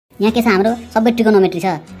यहाँ के छ हाम्रो सबै ट्रिगोनोमेट्री छ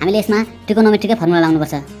हामीले यसमा ट्रिगोनोमेट्रीकै फर्मुला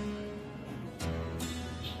लगाउनुपर्छ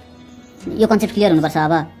यो कन्सेप्ट क्लियर हुनुपर्छ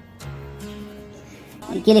अब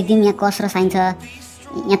के लेख्दिम यहाँ cos र sin छ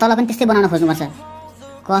यहाँ तल पनि त्यस्तै बनाउन खोज्नुपर्छ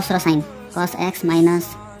cos र sin cos x minus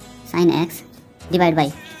sin x divide by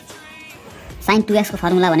sin 2x को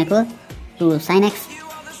फर्मुला भनेको 2 sin x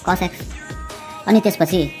cos x अनि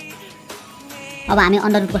त्यसपछि अब हामी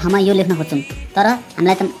अन्डर रुटको ठाउँमा यो लेख्न खोज्छौं तर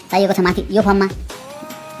हामीलाई त चाहिएको छ माथि यो फर्ममा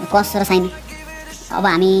cos र sin अब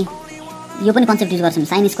हामी यो पनि कन्सेप्ट युज गर्छौं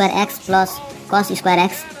sin square x plus cos square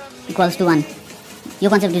x equals to 1 यो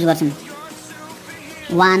कन्सेप्ट युज गर्छौं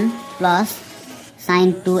 1 plus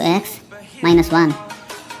sin 2x minus 1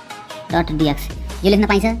 dot dx यो लेख्न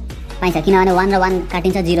पाइन्छ किनभने 1 र 1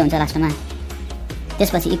 काटिन्छ 0 हुन्छ लास्टमा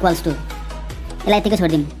त्यसपछि इक्वल्स टु यसलाई यतिकै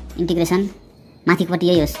छोड्दिम इन्टिग्रेसन माथिपट्टि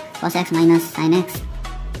यही होस् cos x minus sin x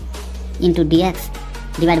into dx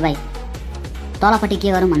divide by तलपट्टि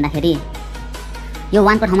के गरौँ भन्दाखेरि यो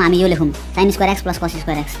 1 को ठाउँमा हामी यो लेखौँ sin square x plus cos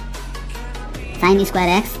square x sin square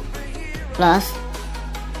x plus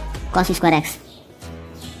cos square x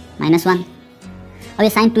minus 1 अब यो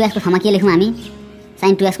sin 2x को ठाउँमा के लेखौँ हामी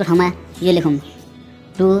sin 2x को ठाउँमा यो लेखौँ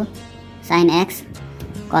 2 sin x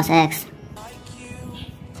cos x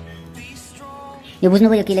यो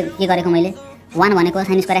बुझ्नुभयो के गरेको मैले 1 भनेको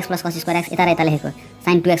sin square x plus cos square x यता र यता लेखेको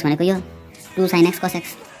sin 2x भनेको यो 2 sin x cos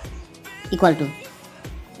x equal to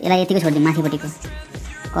यसलाई यतिकै छोड्दिउँ माथिपट्टिको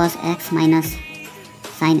cos x minus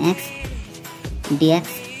sin x dx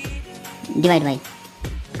divide by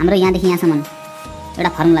हाम्रो यहाँदेखि यहाँसम्म एउटा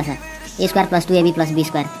फर्मुला छ a square plus 2ab plus b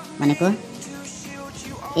square भनेको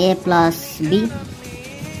a plus b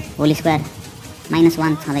whole square minus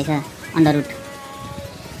 1 छँदैछ अन्डर रुट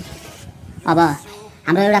अब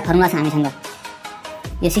हाम्रो एउटा फर्मुला छ हामीसँग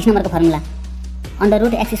यो 6 नम्बरको formula under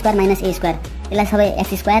root x square minus a square यसलाई सबै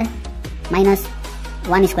x स्क्वायर माइनस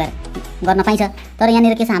 1 स्क्वायर गर्न पाइन्छ तर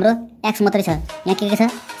यहाँनिर के छ हाम्रो x मात्रै छ यहाँ के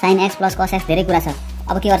छ sin x plus cos x धेरै कुरा छ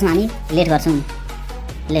अब के गर्छौं हामी लेट गर्छौं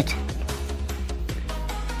late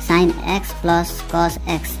sin x plus cos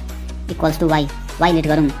x equals to y late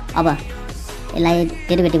गरौँ अब यसलाई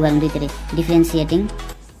डेरिभेटिभ गरौँ दुईतिर डिफरेन्शिएटिङ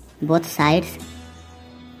बोथ साइड्स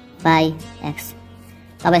बाइ x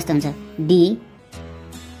अब यस्तो हुन्छ d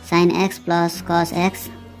sin x plus cos x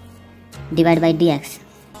divide by dx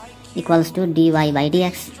equals to dy by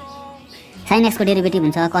dx sin x को derivative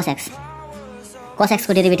हुन्छ cos x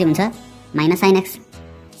को डेरिभेटिभ हुन्छ माइनस sin x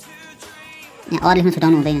यहाँ अर लेख्न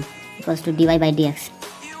छुटाउनु हुँदैन equals to dy by dx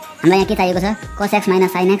हामीलाई यहाँ के चाहिएको छ cos x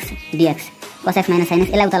minus sin x dx cos x minus sin x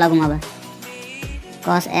यसलाई उता लगौँ अब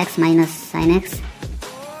cos x minus sin x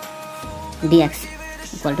dx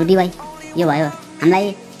equal to dy यो भयो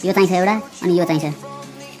हामीलाई यो चाहिन्छ एउटा अनि यो चाहिन्छ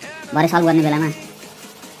भरे सल्भ गर्ने बेलामा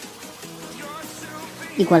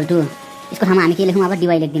इक्वल टु यसको ठाउँमा हामी के लेखौँ अब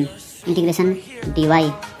dy लेख्दिउँ integration dy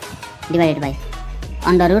divided by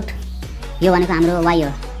under root यो भनेको हाम्रो y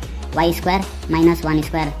हो y स्क्वायर माइनस 1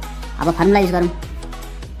 स्क्वायर अब फर्मुला युज गरौँ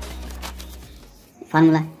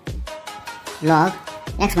फर्मुला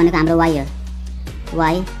लग x भनेको हाम्रो y हो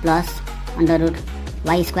y plus under root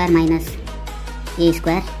y square minus a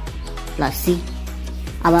square plus c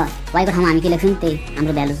अब y को ठाउँमा हामी के लेख्छौँ त्यही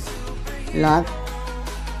हाम्रो भ्यालु लग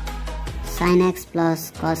sin x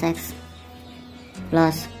plus cos x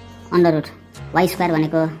plus under root y square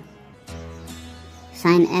भनेको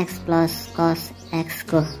sin x plus cos x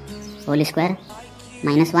को होल स्क्वायर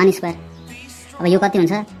माइनस 1 स्क्वायर अब यो कति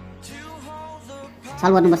हुन्छ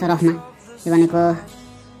सल्भ गर्नुपर्छ रफमा यो भनेको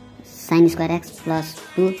sin square x plus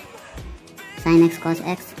 2 sin x cos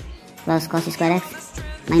x plus cos square x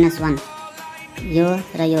minus 1 यो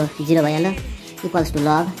र यो 0 भइहाल्यो equals to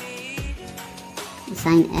log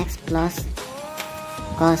sin x plus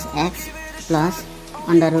cos x plus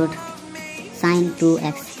under root sin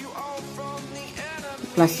 2x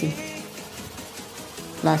plus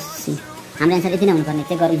c हाम्रो एन्सर यति नै हुनुपर्ने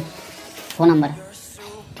चेक गरौँ 4 नम्बर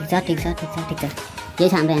ठिक छ यही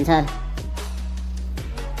छ हाम्रो एन्सर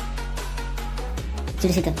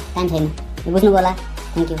छिटो टाइम छैन बुझ्नुभयो होला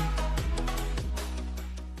थ्याङ्क यू